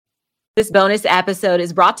This bonus episode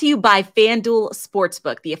is brought to you by FanDuel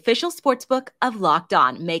Sportsbook, the official sportsbook of Locked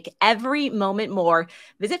On. Make every moment more.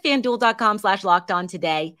 Visit FanDuel.com/LockedOn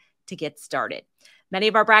today to get started. Many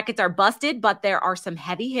of our brackets are busted, but there are some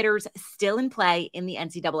heavy hitters still in play in the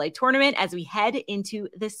NCAA tournament as we head into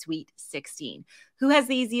the Sweet 16. Who has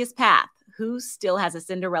the easiest path? Who still has a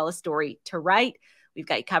Cinderella story to write? We've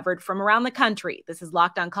got you covered from around the country. This is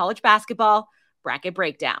Locked On College Basketball Bracket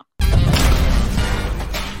Breakdown.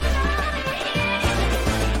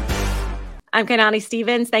 I'm Kainani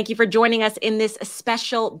Stevens. Thank you for joining us in this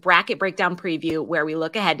special bracket breakdown preview where we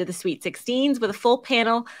look ahead to the Sweet 16s with a full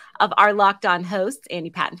panel of our Locked On hosts, Andy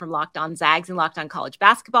Patton from Locked On Zags and Locked On College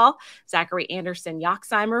Basketball, Zachary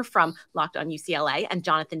Anderson-Yoxsimer from Locked On UCLA, and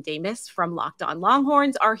Jonathan Davis from Locked On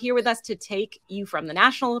Longhorns are here with us to take you from the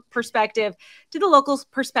national perspective to the local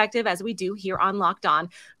perspective as we do here on Locked On.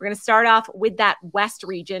 We're going to start off with that West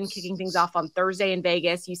region, kicking things off on Thursday in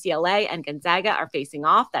Vegas. UCLA and Gonzaga are facing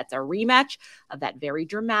off. That's a rematch of that very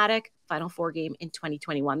dramatic Final Four game in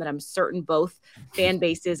 2021 that I'm certain both fan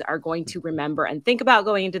bases are going to remember and think about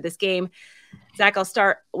going into this game. Zach, I'll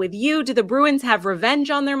start with you. Do the Bruins have revenge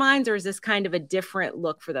on their minds, or is this kind of a different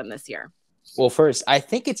look for them this year? Well, first, I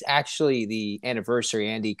think it's actually the anniversary,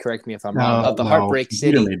 Andy, correct me if I'm wrong, of the Heartbreak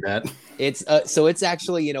City. It's it's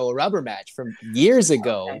actually, a rubber match from years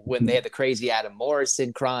ago when they had the crazy Adam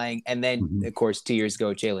Morrison crying. And then, of course, 2 years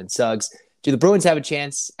ago, Jalen Suggs. Do the Bruins have a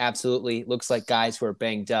chance? Absolutely. Looks like guys who are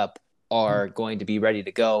banged up are going to be ready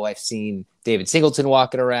to go. I've seen David Singleton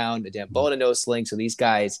walking around, Adem Bona no sling, so these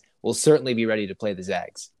guys will certainly be ready to play the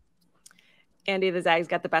Zags. Andy, the Zags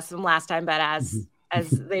got the best of them last time, but as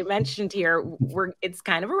they mentioned here, it's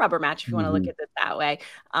kind of a rubber match if you want to look at it that way,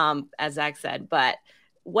 as Zach said. But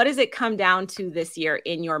what does it come down to this year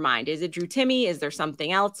in your mind? Is it Drew Timme? Is there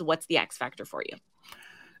something else? What's the X factor for you?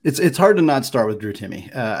 It's hard to not start with Drew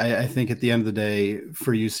Timme. I think at the end of the day,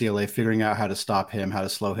 for UCLA, figuring out how to stop him, how to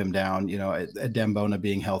slow him down, Adem Bona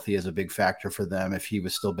being healthy is a big factor for them. If he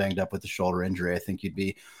was still banged up with the shoulder injury, I think you'd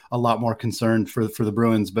be a lot more concerned for the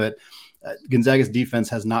Bruins. But Gonzaga's defense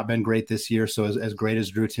has not been great this year. So as great as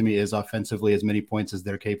Drew Timme is offensively, as many points as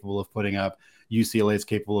they're capable of putting up, UCLA is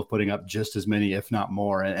capable of putting up just as many, if not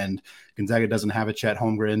more. And Gonzaga doesn't have a Chet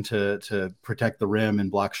Holmgren to protect the rim and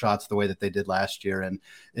block shots the way that they did last year. And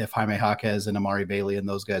if Jaime Jaquez and Amari Bailey and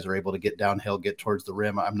those guys are able to get downhill, get towards the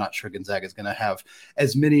rim, I'm not sure Gonzaga is going to have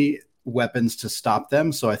as many weapons to stop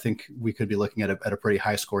them. So I think we could be looking at a pretty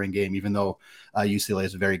high scoring game, even though UCLA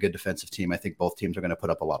is a very good defensive team. I think both teams are going to put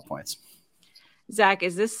up a lot of points. Zach,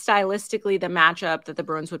 is this stylistically the matchup that the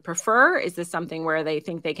Bruins would prefer? Is this something where they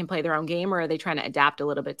think they can play their own game, or are they trying to adapt a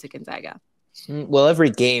little bit to Gonzaga? Well, every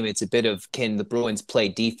game, it's a bit of, can the Bruins play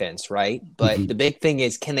defense, right? But the big thing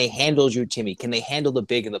is, can they handle Drew Timme? Can they handle the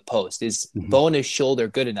big in the post? Is Bona's shoulder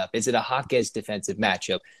good enough? Is it a Jaquez defensive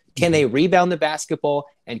matchup? Can they rebound the basketball,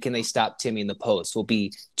 and can they stop Timme in the post? Will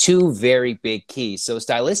be two very big keys. So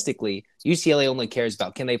stylistically, UCLA only cares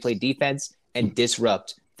about, can they play defense and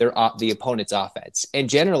disrupt the opponent's offense? And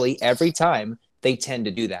generally, every time, they tend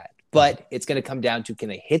to do that. But it's going to come down to, can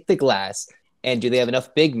they hit the glass, and do they have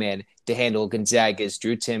enough big men to handle Gonzaga's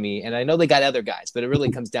Drew Timme? And I know they got other guys, but it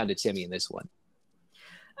really comes down to Timme in this one.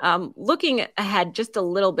 Looking ahead just a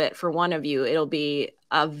little bit for one of you, it'll be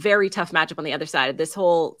a very tough matchup on the other side. This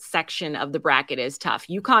whole section of the bracket is tough.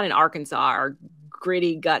 UConn and Arkansas are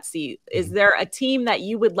gritty, gutsy. Is there a team that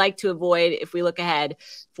you would like to avoid if we look ahead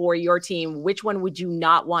for your team? Which one would you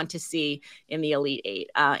not want to see in the Elite Eight?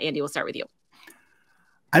 Andy, we'll start with you.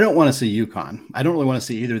 I don't want to see UConn. I don't really want to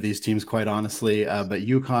see either of these teams, quite honestly. But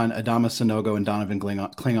UConn, Adama Sanogo and Donovan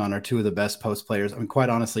Klingon are two of the best post players, quite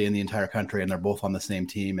honestly, in the entire country, and they're both on the same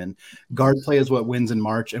team. And guard play is what wins in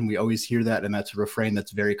March, and we always hear that, and that's a refrain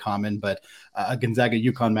that's very common. But a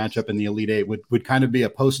Gonzaga-UConn matchup in the Elite Eight would kind of be a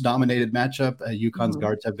post-dominated matchup. UConn's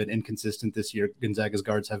guards have been inconsistent this year. Gonzaga's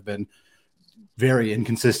guards have been very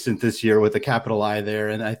inconsistent this year with a capital I there.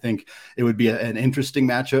 And I think it would be an interesting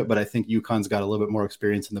matchup, but I think UConn's got a little bit more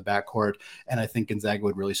experience in the backcourt. And I think Gonzaga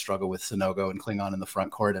would really struggle with Sanogo and Klingon in the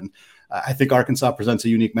front court. And I think Arkansas presents a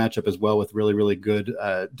unique matchup as well with really, really good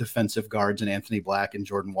defensive guards in Anthony Black and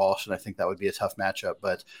Jordan Walsh. And I think that would be a tough matchup,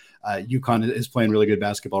 but UConn is playing really good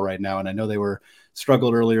basketball right now. And I know they were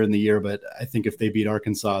struggled earlier in the year, but I think if they beat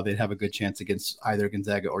Arkansas, they'd have a good chance against either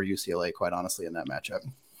Gonzaga or UCLA, quite honestly, in that matchup.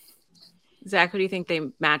 Zach, who do you think they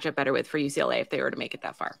match up better with for UCLA if they were to make it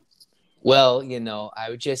that far? Well, I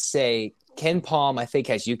would just say Ken Palm, I think,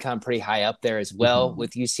 has UConn pretty high up there as well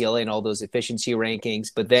with UCLA and all those efficiency rankings.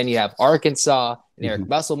 But then you have Arkansas and Eric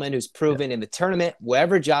Musselman, who's proven in the tournament,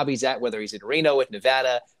 whatever job he's at, whether he's in Reno with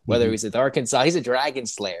Nevada, whether he's at Arkansas, he's a dragon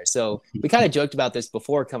slayer. So we kind of joked about this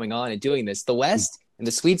before coming on and doing this. The West and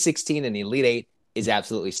the Sweet 16 and the Elite Eight is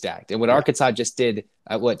absolutely stacked. And what Arkansas just did,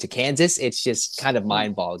 to Kansas, it's just kind of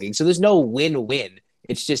mind-boggling. So there's no win-win.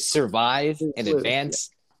 It's just survive and advance.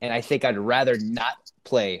 And I think I'd rather not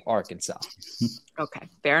play Arkansas. Okay,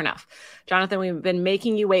 fair enough. Jonathan, we've been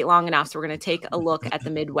making you wait long enough, so we're going to take a look at the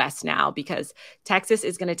Midwest now because Texas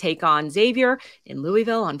is going to take on Xavier in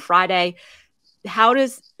Louisville on Friday. How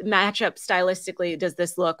does matchup stylistically does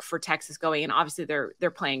this look for Texas going? And obviously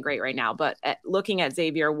they're playing great right now, but looking at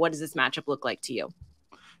Xavier, what does this matchup look like to you?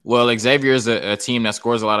 Well, Xavier is a team that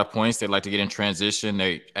scores a lot of points. They like to get in transition.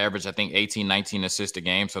 They average, I think, 18, 19 assists a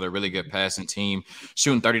game. So they're a really good passing team,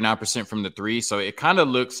 shooting 39% from the three. So it kind of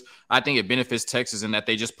looks, I think it benefits Texas in that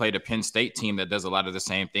they just played a Penn State team that does a lot of the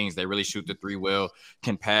same things. They really shoot the three well,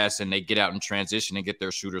 can pass, and they get out in transition and get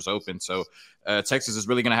their shooters open. So Texas is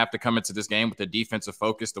really going to have to come into this game with a defensive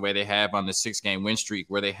focus the way they have on the 6-game win streak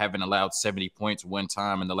where they haven't allowed 70 points one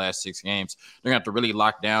time in the last 6 games. They're going to have to really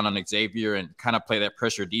lock down on Xavier and kind of play that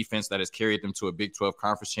pressure defense that has carried them to a Big 12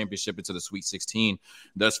 conference championship into the Sweet 16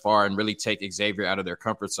 thus far and really take Xavier out of their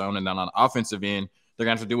comfort zone. And then on the offensive end, they're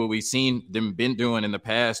going to have to do what we've seen them been doing in the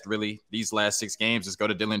past, really, these last 6 games, is go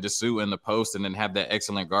to Dylan Dessou in the post and then have that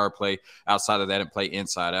excellent guard play outside of that and play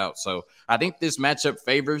inside out. So I think this matchup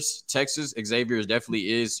favors Texas. Xavier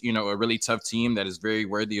definitely is, a really tough team that is very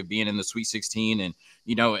worthy of being in the Sweet 16 and,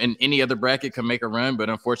 in any other bracket can make a run. But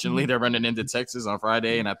unfortunately, they're running into Texas on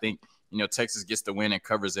Friday. And I think, Texas gets the win and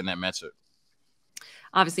covers in that matchup.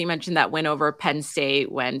 Obviously, you mentioned that win over Penn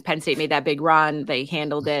State. When Penn State made that big run, they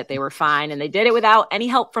handled it. They were fine, and they did it without any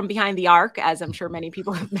help from behind the arc, as I'm sure many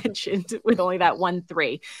people have mentioned, with only that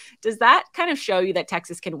 1-3. Does that kind of show you that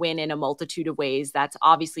Texas can win in a multitude of ways? That's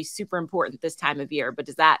obviously super important this time of year, but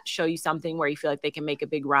does that show you something where you feel like they can make a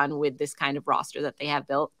big run with this kind of roster that they have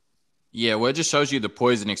built? Yeah, well, it just shows you the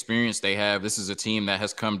poise and experience they have. This is a team that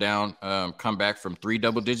has come back from 3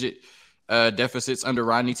 double-digit deficits under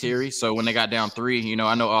Rodney Terry. So when they got down 3,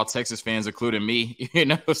 I know all Texas fans, including me,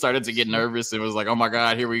 started to get nervous and was like, oh my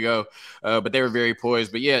God, here we go. But they were very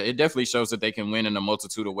poised. But yeah, it definitely shows that they can win in a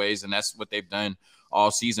multitude of ways. And that's what they've done all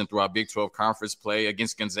season throughout Big 12 conference play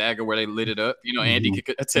against Gonzaga, where they lit it up. Andy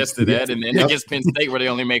could attest to that. And then against Penn State, where they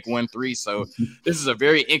only make 1-3. So this is a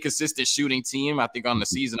very inconsistent shooting team. I think on the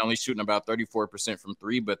season, only shooting about 34% from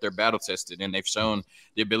 3, but they're battle tested. And they've shown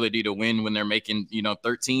the ability to win when they're making,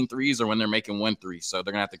 13 threes or when they're making 1 3. So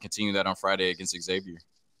they're going to have to continue that on Friday against Xavier.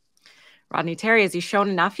 Rodney Terry, has he shown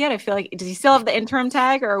enough yet? I feel like, does he still have the interim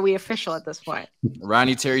tag, or are we official at this point?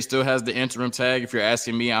 Rodney Terry still has the interim tag. If you're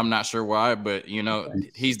asking me, I'm not sure why, but,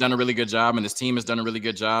 he's done a really good job, and this team has done a really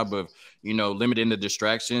good job of, limiting the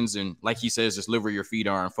distractions. And like he says, just live where your feet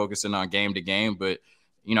are and focusing on game to game. But,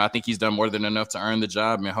 I think he's done more than enough to earn the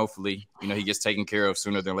job, and hopefully, he gets taken care of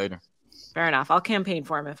sooner than later. Fair enough. I'll campaign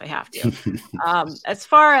for him if I have to. As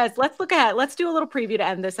far as let's do a little preview to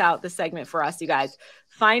end this segment for us, you guys.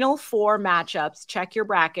 Final 4 matchups. Check your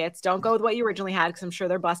brackets. Don't go with what you originally had because I'm sure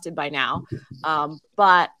they're busted by now.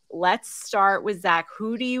 But let's start with Zach.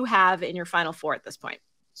 Who do you have in your Final 4 at this point?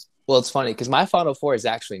 Well, it's funny because my Final 4 is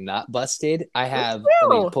actually not busted. I have,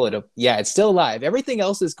 let me pull it up. Yeah, it's still alive. Everything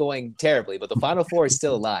else is going terribly, but the Final 4 is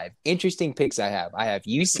still alive. Interesting picks I have. I have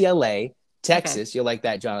UCLA, Texas, You'll like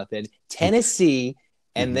that, Jonathan, Tennessee,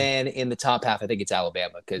 and then in the top half, I think it's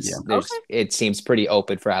Alabama because it seems pretty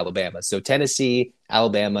open for Alabama. So Tennessee,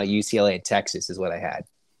 Alabama, UCLA, and Texas is what I had.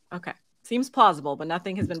 Okay. Seems plausible, but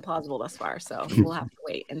nothing has been plausible thus far. So we'll have to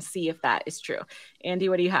wait and see if that is true. Andy,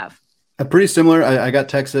 what do you have? Pretty similar. I got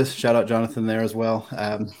Texas. Shout out Jonathan there as well.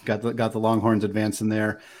 Got the Longhorns advancing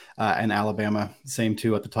there, and Alabama, same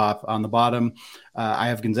 2 at the top. On the bottom, I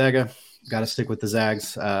have Gonzaga. Got to stick with the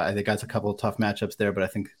Zags. I think that's a couple of tough matchups there, but I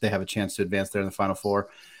think they have a chance to advance there in the Final 4.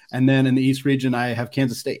 And then in the East region, I have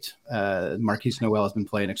Kansas State. Marquise Noel has been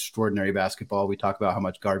playing extraordinary basketball. We talk about how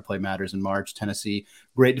much guard play matters in March. Tennessee,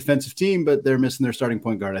 great defensive team, but they're missing their starting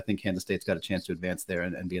point guard. I think Kansas State's got a chance to advance there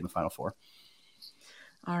and be in the Final 4.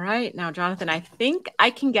 All right. Now, Jonathan, I think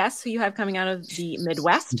I can guess who you have coming out of the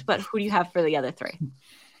Midwest, but who do you have for the other 3?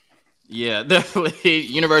 Yeah, definitely.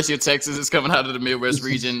 University of Texas is coming out of the Midwest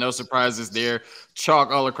region. No surprises there.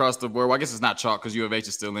 Chalk all across the board. Well, I guess it's not chalk because U of H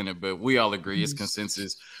is still in it, but we all agree it's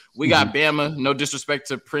consensus. We got Bama. No disrespect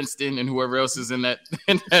to Princeton and whoever else is in that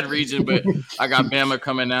region, but I got Bama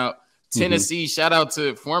coming out. Tennessee, shout out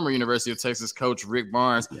to former University of Texas coach Rick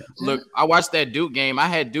Barnes. Yeah. Look, I watched that Duke game. I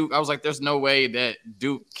had Duke. I was like, there's no way that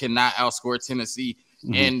Duke cannot outscore Tennessee.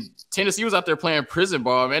 And Tennessee was out there playing prison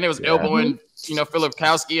ball, man. It was elbowing,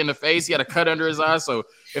 Filipkowski in the face. He had a cut under his eye. So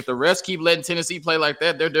if the refs keep letting Tennessee play like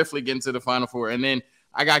that, they're definitely getting to the Final Four. And then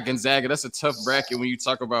I got Gonzaga. That's a tough bracket when you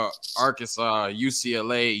talk about Arkansas,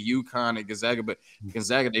 UCLA, UConn, and Gonzaga. But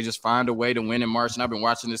Gonzaga, they just find a way to win in March. And I've been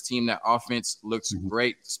watching this team. That offense looks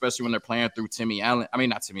great, especially when they're playing through Timmy Allen. I mean,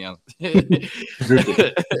 not Timmy Allen.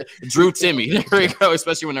 Drew Timmy. There we go.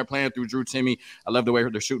 Especially when they're playing through Drew Timmy. I love the way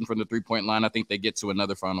they're shooting from the three-point line. I think they get to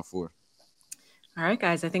another Final Four. All right,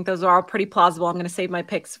 guys. I think those are all pretty plausible. I'm going to save my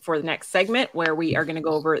picks for the next segment where we are going to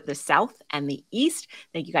go over the South and the East.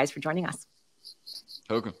 Thank you guys for joining us.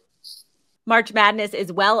 Okay. March Madness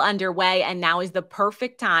is well underway, and now is the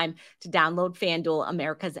perfect time to download FanDuel,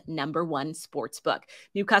 America's #1 sportsbook.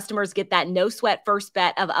 New customers get that no-sweat first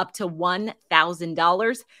bet of up to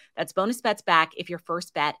 $1,000. That's bonus bets back if your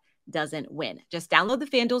first bet doesn't win. Just download the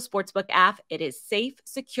FanDuel Sportsbook app. It is safe,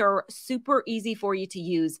 secure, super easy for you to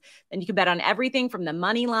use. Then you can bet on everything from the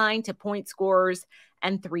money line to point scorers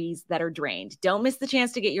and threes that are drained. Don't miss the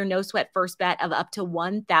chance to get your no-sweat first bet of up to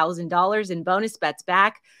 $1,000 in bonus bets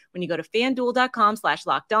back when you go to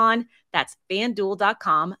FanDuel.com/lockedon. That's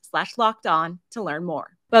FanDuel.com/lockedon to learn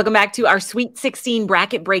more. Welcome back to our Sweet 16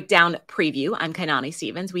 bracket breakdown preview. I'm Kainani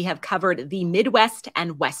Stevens. We have covered the Midwest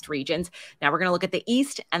and West regions. Now we're going to look at the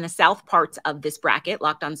East and the South parts of this bracket.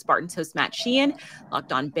 Locked On Spartans host Matt Sheehan.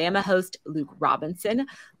 Locked On Bama host Luke Robinson.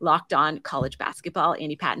 Locked On College Basketball.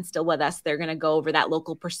 Andy Patton still with us. They're going to go over that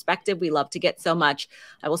local perspective we love to get so much.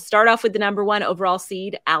 I will start off with the #1 overall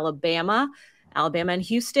seed, Alabama. Alabama and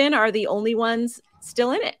Houston are the only ones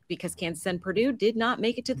still in it because Kansas and Purdue did not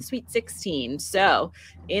make it to the Sweet 16. So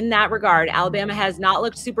in that regard, Alabama has not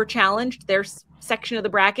looked super challenged. Their section of the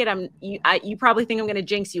bracket, you probably think I'm going to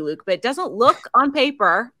jinx you, Luke, but it doesn't look on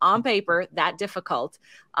paper that difficult.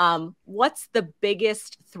 What's the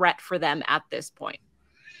biggest threat for them at this point?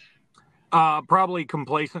 Probably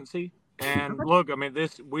complacency. And look, I mean,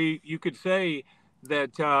 you could say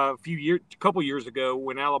that a couple years ago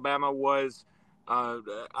when Alabama was a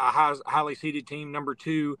highly seeded team,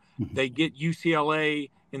 #2. They get UCLA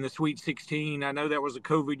in the Sweet 16. I know that was a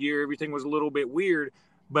COVID year. Everything was a little bit weird,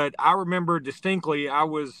 but I remember distinctly I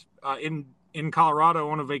was in Colorado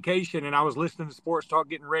on a vacation, and I was listening to Sports Talk,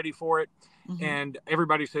 getting ready for it. And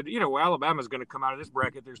everybody said, Alabama's going to come out of this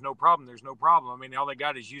bracket. There's no problem. I mean, all they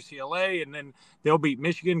got is UCLA, and then they'll beat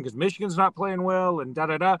Michigan because Michigan's not playing well, and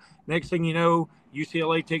da-da-da. Next thing you know,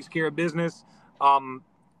 UCLA takes care of business.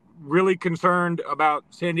 Really concerned about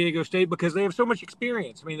San Diego State because they have so much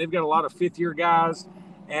experience. I mean, they've got a lot of fifth-year guys,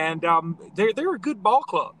 and they're a good ball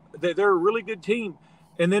club. They're a really good team.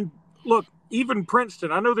 And then, look, even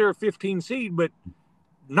Princeton, I know they're a 15 seed, but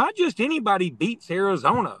not just anybody beats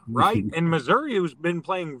Arizona, right? And Missouri has been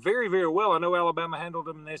playing very, very well. I know Alabama handled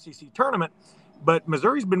them in the SEC tournament, but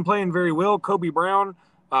Missouri's been playing very well. Kobe Brown,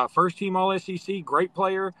 first-team All-SEC, great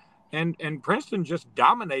player, and Princeton just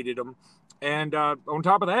dominated them. And on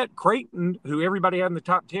top of that, Creighton, who everybody had in the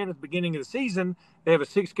top 10 at the beginning of the season, they have a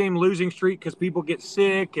 6-game losing streak because people get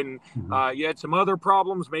sick and you had some other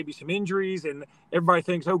problems, maybe some injuries, and everybody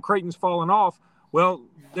thinks, Creighton's falling off. Well,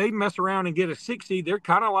 they mess around and get a 6 seed. They're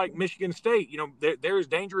kind of like Michigan State. They're as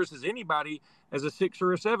dangerous as anybody as a 6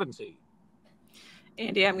 or a 7 seed.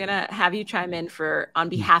 Andy, I'm going to have you chime in on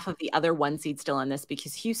behalf of the other 1 seed still in this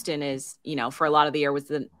because Houston is, for a lot of the year was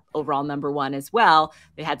the overall #1 as well.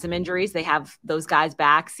 They had some injuries. They have those guys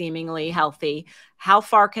back seemingly healthy. How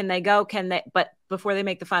far can they go? But before they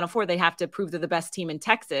make the Final Four, they have to prove they're the best team in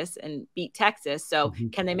Texas and beat Texas. So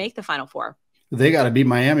can they make the Final Four? They got to beat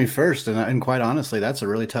Miami first. And quite honestly, that's a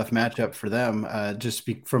really tough matchup for them. Just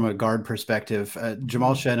from a guard perspective,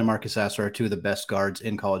 Jamal Shead and Marcus Sasser are 2 of the best guards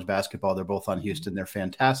in college basketball. They're both on Houston. They're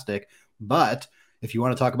fantastic. But if you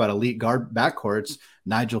want to talk about elite guard backcourts,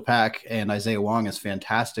 Nigel Pack and Isaiah Wong is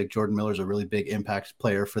fantastic. Jordan Miller's a really big impact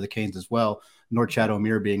player for the Canes as well. Norchad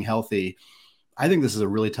Omier being healthy. I think this is a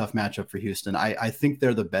really tough matchup for Houston. I think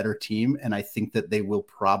they're the better team, and I think that they will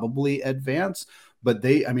probably advance. But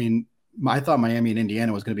I thought Miami and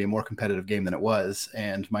Indiana was going to be a more competitive game than it was,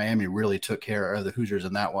 and Miami really took care of the Hoosiers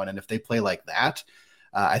in that one. And if they play like that,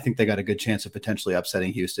 I think they got a good chance of potentially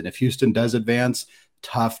upsetting Houston. If Houston does advance,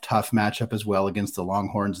 tough matchup as well against the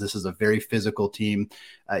Longhorns. This is a very physical team.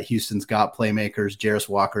 Houston's got playmakers. Jarris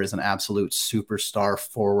Walker is an absolute superstar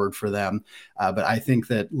forward for them. But I think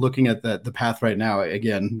that looking at the path right now,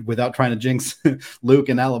 again, without trying to jinx Luke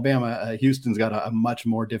and Alabama, Houston's got a much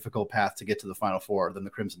more difficult path to get to the Final Four than the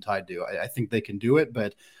Crimson Tide do. I think they can do it,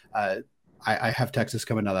 but I have Texas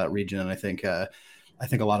coming out of that region, and I think a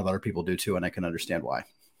lot of other people do too, and I can understand why.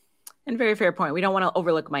 And very fair point. We don't want to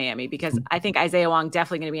overlook Miami because I think Isaiah Wong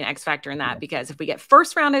definitely going to be an X factor in that, because if we get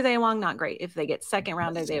first round Isaiah Wong, not great. If they get second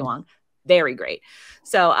round Isaiah Wong, very great.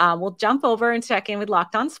 So we'll jump over and check in with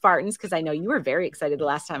Locked On Spartans, because I know you were very excited the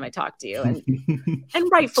last time I talked to you,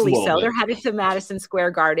 and rightfully so. They're headed to Madison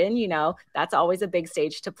Square Garden. That's always a big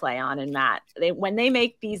stage to play on. And Matt, when they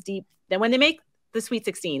make the Sweet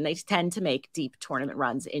 16, they tend to make deep tournament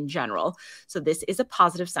runs in general. So this is a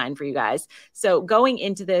positive sign for you guys. So going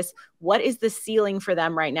into this, what is the ceiling for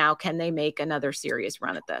them right now? Can they make another serious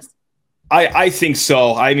run at this? I think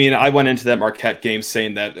so. I mean, I went into that Marquette game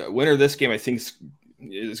saying that winner of this game, I think,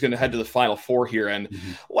 is going to head to the Final Four here. And,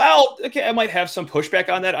 well, okay, I might have some pushback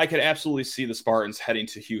on that. I could absolutely see the Spartans heading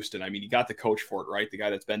to Houston. I mean, you got the coach for it, right? The guy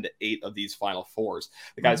that's been to 8 of these Final Fours.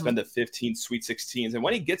 The guy that's been to 15 Sweet 16s. And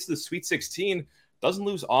when he gets to the Sweet 16, doesn't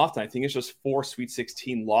lose often. I think it's just 4 Sweet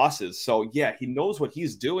 16 losses. So, yeah, he knows what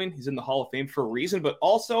he's doing. He's in the Hall of Fame for a reason. But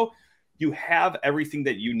also, you have everything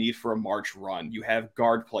that you need for a March run. You have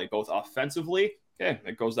guard play, both offensively. Okay,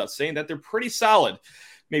 it goes without saying that they're pretty solid.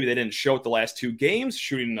 Maybe they didn't show it the last 2 games,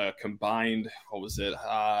 shooting a combined,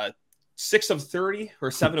 6 of 30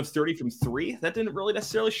 or 7 of 30 from 3. That didn't really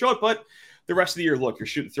necessarily show it, but the rest of the year, look, you're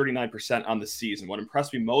shooting 39% on the season. What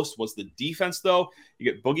impressed me most was the defense, though.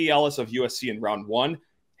 You get Boogie Ellis of USC in round 1,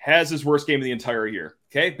 has his worst game of the entire year.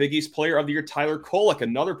 Okay, Big East Player of the Year, Tyler Kolek,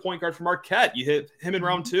 another point guard from Marquette. You hit him in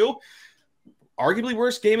round 2. Arguably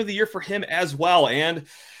worst game of the year for him as well. And,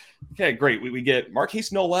 okay, great. We get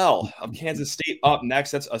Marquise Noel of Kansas State up next.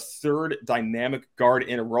 That's a 3rd dynamic guard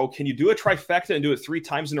in a row. Can you do a trifecta and do it 3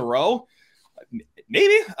 times in a row?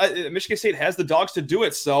 Maybe. Michigan State has the dogs to do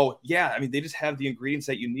it. So, yeah, I mean, they just have the ingredients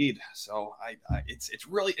that you need. So, it's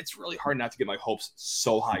really hard not to get my hopes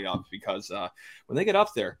so high up, because when they get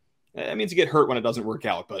up there, that means you get hurt when it doesn't work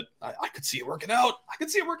out, but I could see it working out.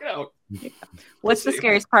 Yeah. What's the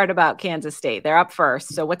scariest part about Kansas State? They're up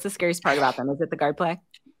first. So what's the scariest part about them? Is it the guard play?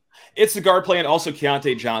 It's the guard play, and also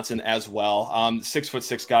Keontae Johnson as well.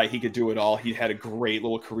 6'6" guy. He could do it all. He had a great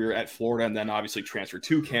little career at Florida, and then obviously transferred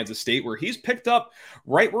to Kansas State, where he's picked up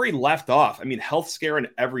right where he left off. I mean, health scare and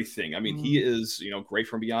everything. I mean, he is, great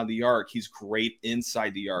from beyond the arc. He's great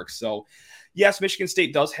inside the arc. So, yes, Michigan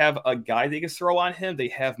State does have a guy they can throw on him. They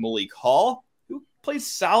have Malik Hall, who plays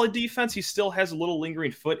solid defense. He still has a little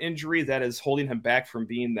lingering foot injury that is holding him back from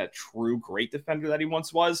being that true great defender that he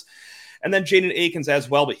once was. And then Jaden Akins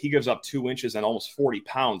as well, but he gives up 2 inches and almost 40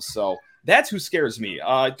 pounds. So that's who scares me.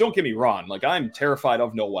 Don't get me wrong. Like, I'm terrified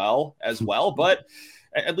of Noel as well, but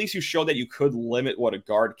at least you show that you could limit what a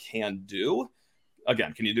guard can do.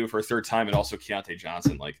 Again, can you do it for a 3rd time? And also Keontae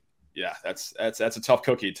Johnson. Like, yeah, that's a tough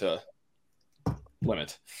cookie to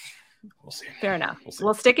limit. We'll see. Fair enough.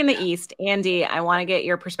 We'll stick in the East. Andy, I want to get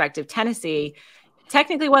your perspective. Tennessee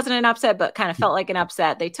technically wasn't an upset, but kind of felt like an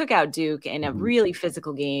upset. They took out Duke in a really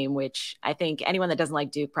physical game, which I think anyone that doesn't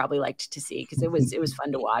like Duke probably liked to see, because it was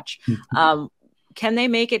fun to watch. Can they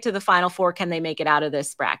make it to the Final Four? Can they make it out of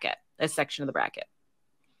this section of the bracket?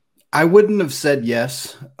 I wouldn't have said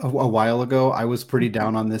yes a while ago. I was pretty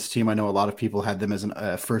down on this team. I know a lot of people had them as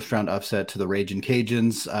a first-round upset to the Ragin'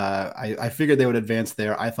 Cajuns. I figured they would advance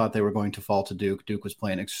there. I thought they were going to fall to Duke. Duke was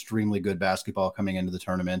playing extremely good basketball coming into the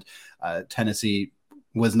tournament. Tennessee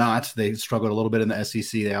was not. They struggled a little bit in the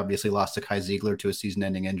SEC. They obviously lost to Kai Ziegler to a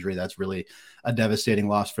season-ending injury. That's really a devastating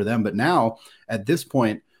loss for them. But now, at this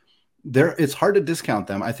point, it's hard to discount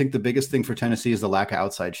them. I think the biggest thing for Tennessee is the lack of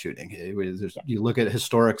outside shooting. You look at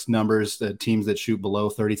historic numbers, the teams that shoot below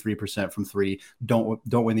 33% from 3 don't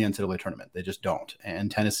win the NCAA tournament. They just don't.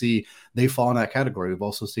 And Tennessee, they fall in that category. We've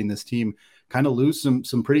also seen this team kind of lose some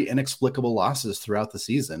pretty inexplicable losses throughout the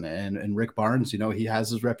season. And Rick Barnes, he has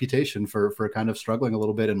his reputation for kind of struggling a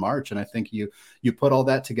little bit in March. And I think you put all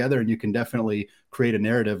that together, and you can definitely create a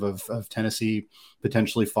narrative of Tennessee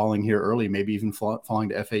potentially falling here early, maybe even falling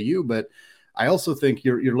to FAU. But I also think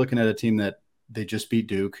you're looking at a team that they just beat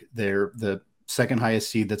Duke. They're the 2nd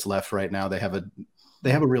highest seed that's left right now. They have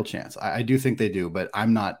a real chance. I do think they do, but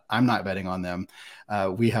I'm not betting on them.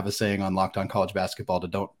 We have a saying on Locked On College Basketball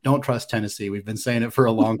to don't trust Tennessee. We've been saying it for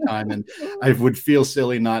a long time, and I would feel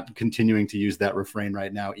silly not continuing to use that refrain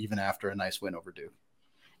right now, even after a nice win over Duke.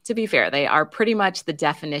 To be fair, they are pretty much the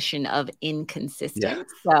definition of inconsistent.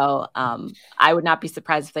 So I would not be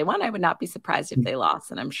surprised if they won. I would not be surprised if they lost.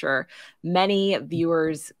 And I'm sure many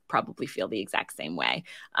viewers probably feel the exact same way.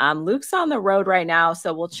 Luke's on the road right now,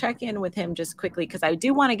 so we'll check in with him just quickly because I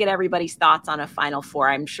do want to get everybody's thoughts on a Final Four.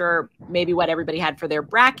 I'm sure maybe what everybody had for their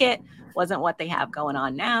bracket wasn't what they have going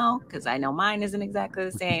on now, because I know mine isn't exactly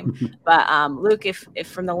the same. But Luke, if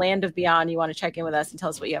from the land of beyond you want to check in with us and tell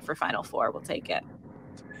us what you have for Final Four, we'll take it.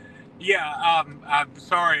 Yeah, I'm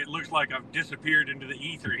sorry. It looks like I've disappeared into the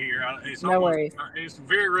ether here. No worries. It's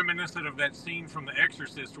very reminiscent of that scene from The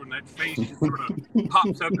Exorcist when that face just sort of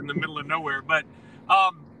pops up in the middle of nowhere. But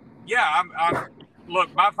yeah,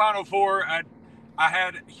 look, my Final Four. I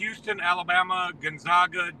had Houston, Alabama,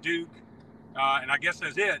 Gonzaga, Duke, and I guess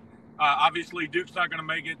that's it. Obviously, Duke's not going to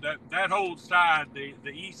make it. That whole side, the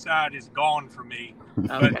east side, is gone for me.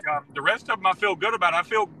 Okay. But the rest of them I feel good about. I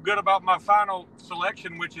feel good about my final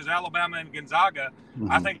selection, which is Alabama and Gonzaga.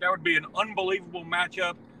 I think that would be an unbelievable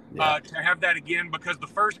matchup to have that again, because the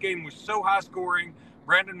first game was so high scoring.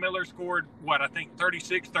 Brandon Miller scored,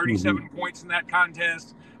 36, 37 points in that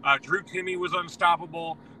contest. Drew Timme was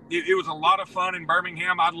unstoppable. It was a lot of fun in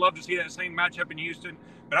Birmingham. I'd love to see that same matchup in Houston.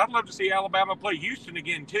 But I'd love to see Alabama play Houston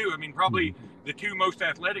again, too. I mean, probably the two most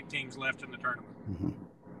athletic teams left in the tournament.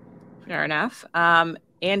 Fair enough.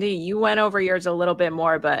 Andy, you went over yours a little bit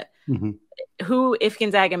more, but who, if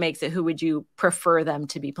Gonzaga makes it, who would you prefer them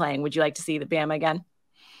to be playing? Would you like to see the Bama again?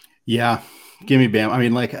 Yeah, give me Bama. I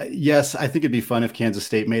mean, yes, I think it'd be fun if Kansas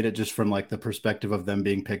State made it, just from the perspective of them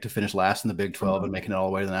being picked to finish last in the Big 12 and making it all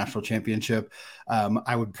the way to the national championship.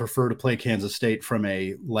 I would prefer to play Kansas State from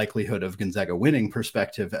a likelihood of Gonzaga winning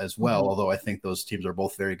perspective as well, although I think those teams are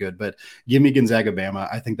both very good. But give me Gonzaga, Bama.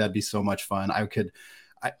 I think that'd be so much fun.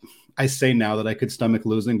 I say now that I could stomach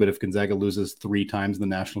losing, but if Gonzaga loses 3 times in the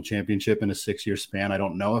national championship in a 6-year span, I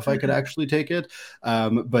don't know if I could actually take it.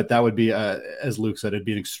 But that would be, as Luke said, it'd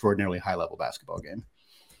be an extraordinarily high-level basketball game.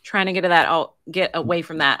 Trying to get away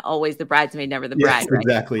from that. Always the bridesmaid, never the bride. Yes,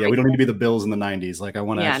 exactly. Right? Yeah, we don't need to be the Bills in the 90s. I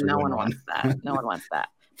want to. Yeah, no one wants that. No one wants that.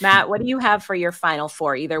 Matt, what do you have for your Final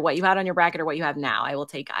Four? Either what you had on your bracket or what you have now. I will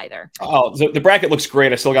take either. Oh, the bracket looks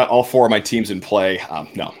great. I still got all 4 of my teams in play.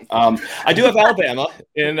 No. I do have Alabama,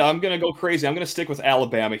 and I'm going to go crazy. I'm going to stick with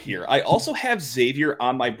Alabama here. I also have Xavier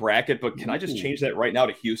on my bracket, but can I just change that right now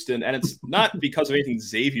to Houston? And it's not because of anything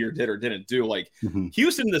Xavier did or didn't do.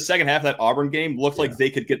 Houston in the second half of that Auburn game looked like they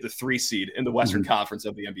could get the 3 seed in the Western Conference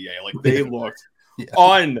of the NBA. They looked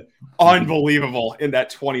unbelievable in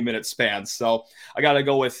that 20-minute span. So I got to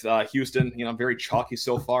go with Houston. I'm very chalky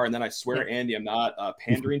so far. And then I swear, Andy, I'm not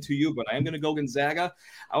pandering to you, but I am going to go Gonzaga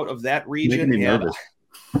out of that region. Nervous.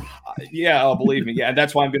 Believe me. Yeah, and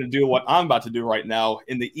that's why I'm going to do what I'm about to do right now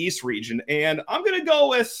in the East region. And I'm going to go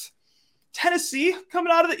with Tennessee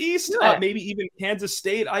coming out of the East, maybe even Kansas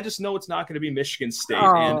State. I just know it's not going to be Michigan State.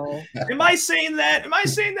 And am I saying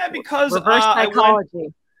that because reverse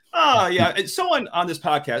psychology? Yeah. Someone on this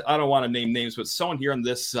podcast, I don't want to name names, but someone here on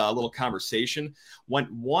this little conversation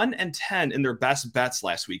went 1-10 in their best bets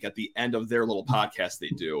last week at the end of their little podcast they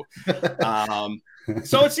do.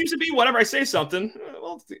 So it seems to be whenever I say something,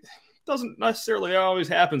 it doesn't necessarily always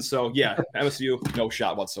happen. So yeah, MSU, no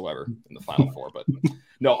shot whatsoever in the Final Four. But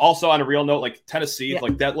no, also on a real note, Tennessee,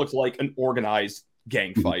 that looked like an organized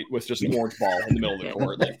gang fight with just an orange ball in the middle of the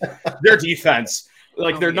court. Their defense.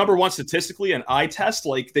 They're number one statistically, and eye test,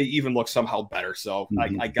 they even look somehow better. So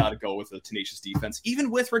I got to go with a tenacious defense. Even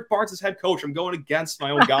with Rick Barnes as head coach, I'm going against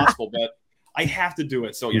my own gospel, but I have to do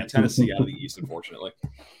it. So yeah, Tennessee out of the East, unfortunately.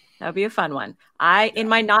 That'd be a fun one. In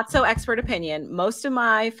my not so expert opinion, most of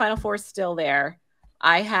my Final Four is still there.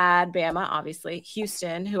 I had Bama, obviously,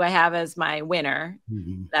 Houston, who I have as my winner.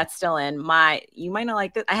 That's still in. You might not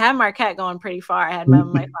like this. I had Marquette going pretty far. I had my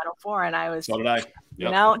Final Four, and I was. So did I.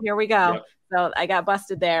 Here we go. Yep. So I got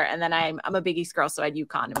busted there, and then I'm a Big East girl, so I had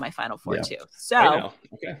UConn in my Final Four too. So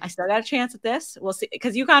I still got a chance at this. We'll see,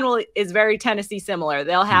 because UConn is very Tennessee similar.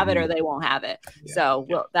 They'll have it or they won't have it.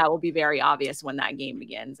 That will be very obvious when that game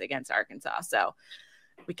begins against Arkansas. So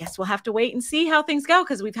we guess we'll have to wait and see how things go,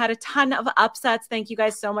 because we've had a ton of upsets. Thank you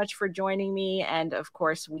guys so much for joining me. And of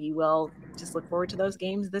course, we will just look forward to those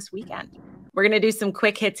games this weekend. We're going to do some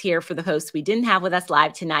quick hits here for the hosts we didn't have with us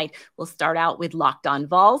live tonight. We'll start out with Locked On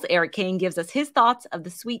Vols. Eric Kane gives us his thoughts of the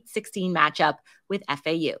Sweet 16 matchup with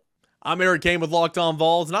FAU. I'm Eric Kane with Locked On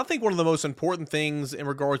Vols, and I think one of the most important things in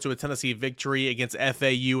regards to a Tennessee victory against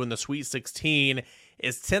FAU in the Sweet 16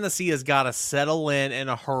 is Tennessee has got to settle in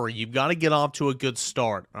a hurry. You've got to get off to a good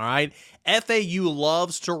start, all right? FAU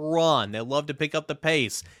loves to run. They love to pick up the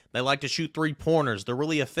pace. They like to shoot 3-pointers. They're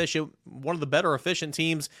really efficient, one of the better efficient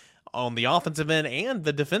teams on the offensive end and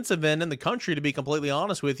the defensive end in the country, to be completely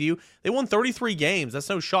honest with you. They won 33 games. That's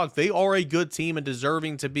no shock. They are a good team and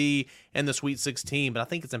deserving to be in the Sweet 16, but I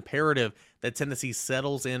think it's imperative that Tennessee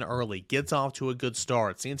settles in early, gets off to a good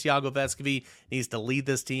start. Santiago Vescovi needs to lead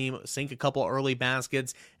this team, sink a couple early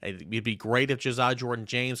baskets. It'd be great if Josiah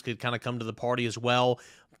Jordan-James could kind of come to the party as well,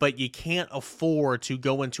 but you can't afford to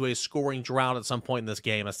go into a scoring drought at some point in this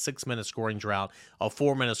game, a 6-minute scoring drought, a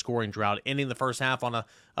 4-minute scoring drought, ending the first half on a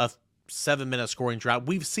 7-minute scoring drought.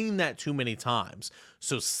 We've seen that too many times.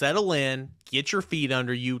 So settle in, get your feet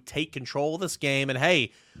under you, take control of this game, and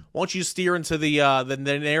hey, won't you steer into the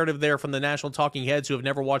narrative there from the national talking heads who have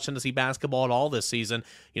never watched Tennessee basketball at all this season?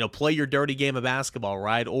 Play your dirty game of basketball,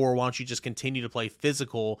 right? Or why don't you just continue to play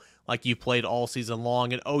physical like you've played all season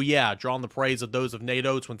long? And oh yeah, drawing the praise of those of Nate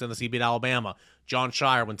Oates when Tennessee beat Alabama, John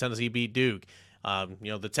Shire when Tennessee beat Duke,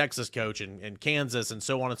 the Texas coach and Kansas and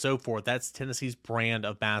so on and so forth. That's Tennessee's brand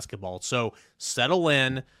of basketball. So settle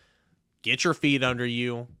in, get your feet under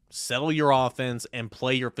you, settle your offense, and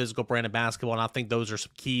play your physical brand of basketball. And I think those are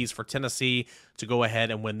some keys for Tennessee to go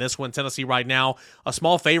ahead and win this one. Tennessee right now, a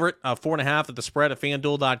small favorite, 4.5 at the spread at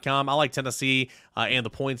FanDuel.com. I like Tennessee and the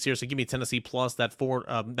points here, so give me Tennessee plus that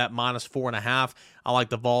minus 4.5. I like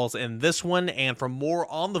the Vols in this one. And for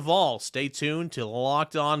more on the Vols, stay tuned to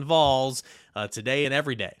Locked On Vols today and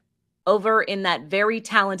every day. Over in that very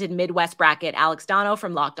talented Midwest bracket, Alex Dono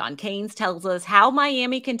from Locked On Canes tells us how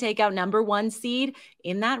Miami can take out number 1 seed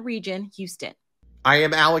in that region, Houston. I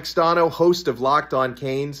am Alex Dono, host of Locked On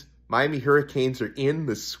Canes. Miami Hurricanes are in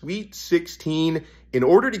the Sweet 16. In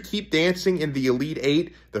order to keep dancing in the Elite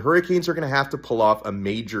 8, the Hurricanes are going to have to pull off a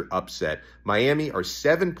major upset. Miami are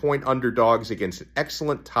 7-point underdogs against an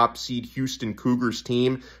excellent top seed Houston Cougars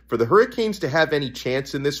team. For the Hurricanes to have any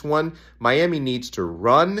chance in this one, Miami needs to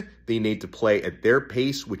run. They need to play at their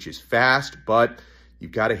pace, which is fast, but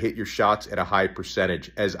you've got to hit your shots at a high percentage.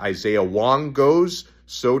 As Isaiah Wong goes,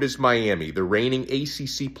 so does Miami. The reigning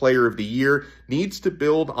ACC Player of the Year needs to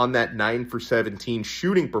build on that 9 for 17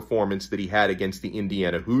 shooting performance that he had against the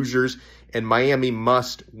Indiana Hoosiers, and Miami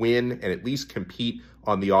must win and at least compete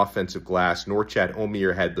on the offensive glass. Norchad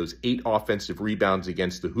Omier had those 8 offensive rebounds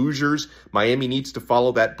against the Hoosiers. Miami needs to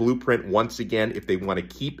follow that blueprint once again if they want to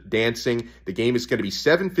keep dancing. The game is going to be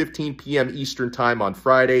 7:15 p.m. Eastern Time on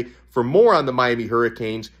Friday. For more on the Miami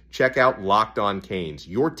Hurricanes, check out Locked On Canes,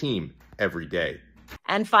 your team every day.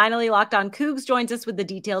 And finally, Locked On Cougs joins us with the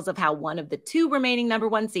details of how one of the 2 remaining number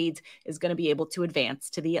 1 seeds is going to be able to advance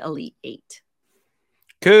to the Elite 8.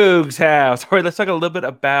 Cougs house. All right, let's talk a little bit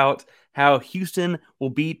about how Houston will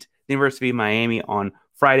beat the University of Miami on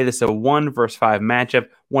Friday. This is a 1 versus 5 matchup,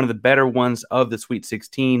 one of the better ones of the Sweet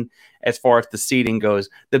 16 as far as the seeding goes.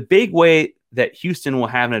 The big way that Houston will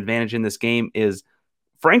have an advantage in this game is,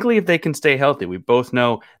 frankly, if they can stay healthy. We both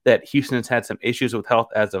know that Houston has had some issues with health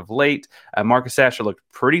as of late. Marcus Asher looked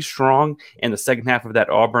pretty strong in the second half of that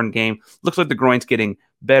Auburn game. Looks like the groin's getting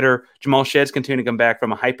better. Jamal Shedd's continuing to come back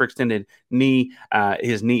from a hyperextended knee.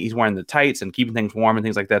 His knee, he's wearing the tights and keeping things warm and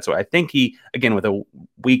things like that. So I think he, again, with a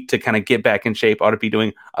week to kind of get back in shape, ought to be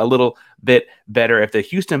doing a little bit better. If the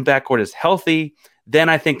Houston backcourt is healthy, then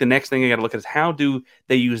I think the next thing you got to look at is how do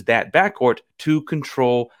they use that backcourt to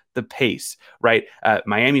control the pace, right?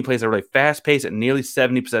 Miami plays a really fast pace at nearly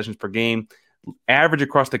 70 possessions per game. Average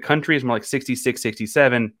across the country is more like 66,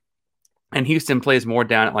 67. And Houston plays more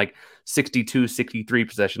down at like 62, 63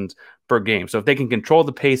 possessions per game. So if they can control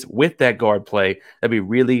the pace with that guard play, that'd be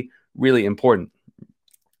really, really important.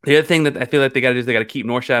 The other thing that I feel like they got to do is they got to keep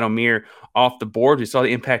Norchad Omier off the board. We saw the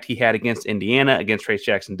impact he had against Indiana, against Trace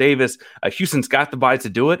Jackson Davis. Houston's got the bodies to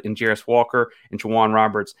do it in Jarris Walker and Juwan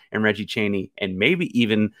Roberts and Reggie Chaney and maybe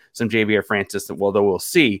even some Javier Francis, although we'll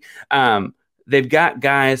see. They've got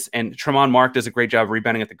guys, and Tremont Mark does a great job of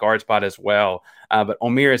rebounding at the guard spot as well. But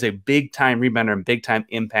Omier is a big-time rebounder and big-time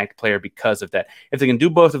impact player because of that. If they can do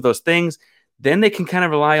both of those things, then they can kind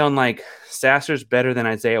of rely on, like, Sasser's better than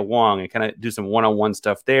Isaiah Wong and kind of do some one-on-one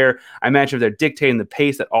stuff there. I imagine if they're dictating the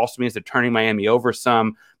pace, that also means they're turning Miami over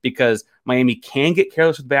some because Miami can get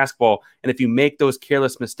careless with basketball. And if you make those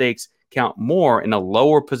careless mistakes count more in a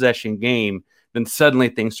lower possession game, then suddenly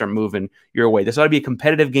things start moving your way. This ought to be a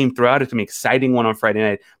competitive game throughout. It's going to be an exciting one on Friday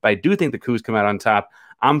night. But I do think the Cougs come out on top.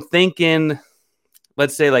 I'm thinking,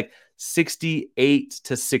 let's say, like 68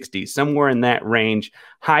 to 60, somewhere in that range.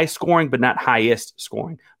 High scoring, but not highest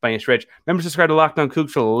scoring by any stretch. Remember to subscribe to Locked On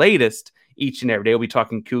Cougs for the latest each and every day. We'll be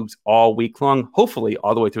talking Cougs all week long, hopefully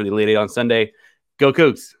all the way through the Elite Eight on Sunday. Go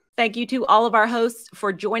Cougs! Thank you to all of our hosts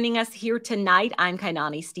for joining us here tonight. I'm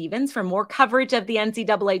Kainani Stevens. For more coverage of the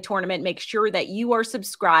NCAA tournament, make sure that you are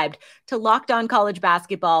subscribed to Locked On College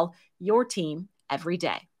Basketball, your team every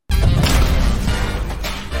day.